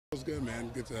It was good, man.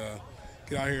 Get to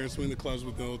get out here and swing the clubs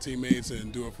with the old teammates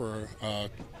and do it for a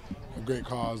great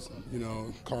cause. You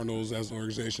know, Cardinals as an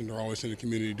organization, they're always in the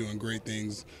community doing great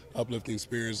things, uplifting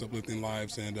spirits, uplifting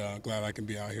lives, and glad I can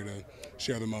be out here to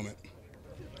share the moment.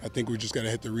 I think we just got to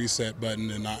hit the reset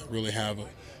button and not really have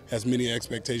as many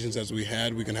expectations as we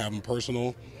had. We can have them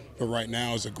personal, but right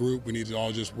now as a group, we need to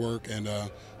all just work and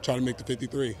try to make the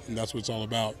 53, and that's what it's all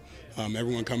about.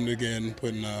 Everyone coming again,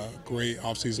 putting a great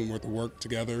offseason worth of work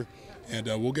together, and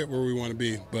we'll get where we want to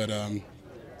be. But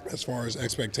as far as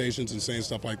expectations and saying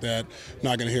stuff like that,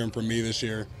 not going to hear them from me this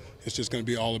year. It's just going to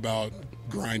be all about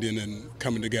grinding and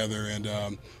coming together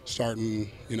and starting,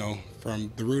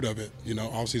 from the root of it,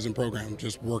 off-season program,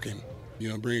 just working.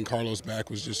 Bringing Karlos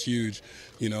back was just huge.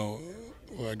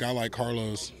 A guy like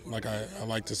Karlos, like I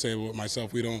like to say with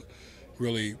myself, we don't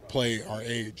really play our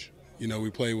age.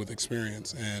 We play with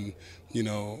experience, and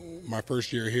my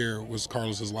first year here was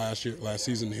Carlos's last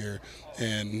season here,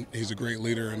 and he's a great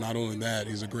leader. And not only that,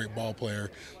 he's a great ball player.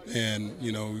 And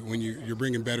when you're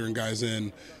bringing veteran guys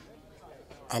in,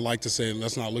 I like to say,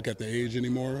 let's not look at the age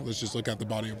anymore. Let's just look at the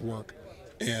body of work.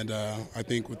 And I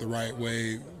think with the right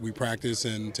way we practice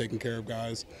and taking care of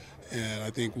guys, and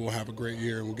I think we'll have a great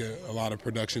year and we'll get a lot of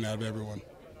production out of everyone.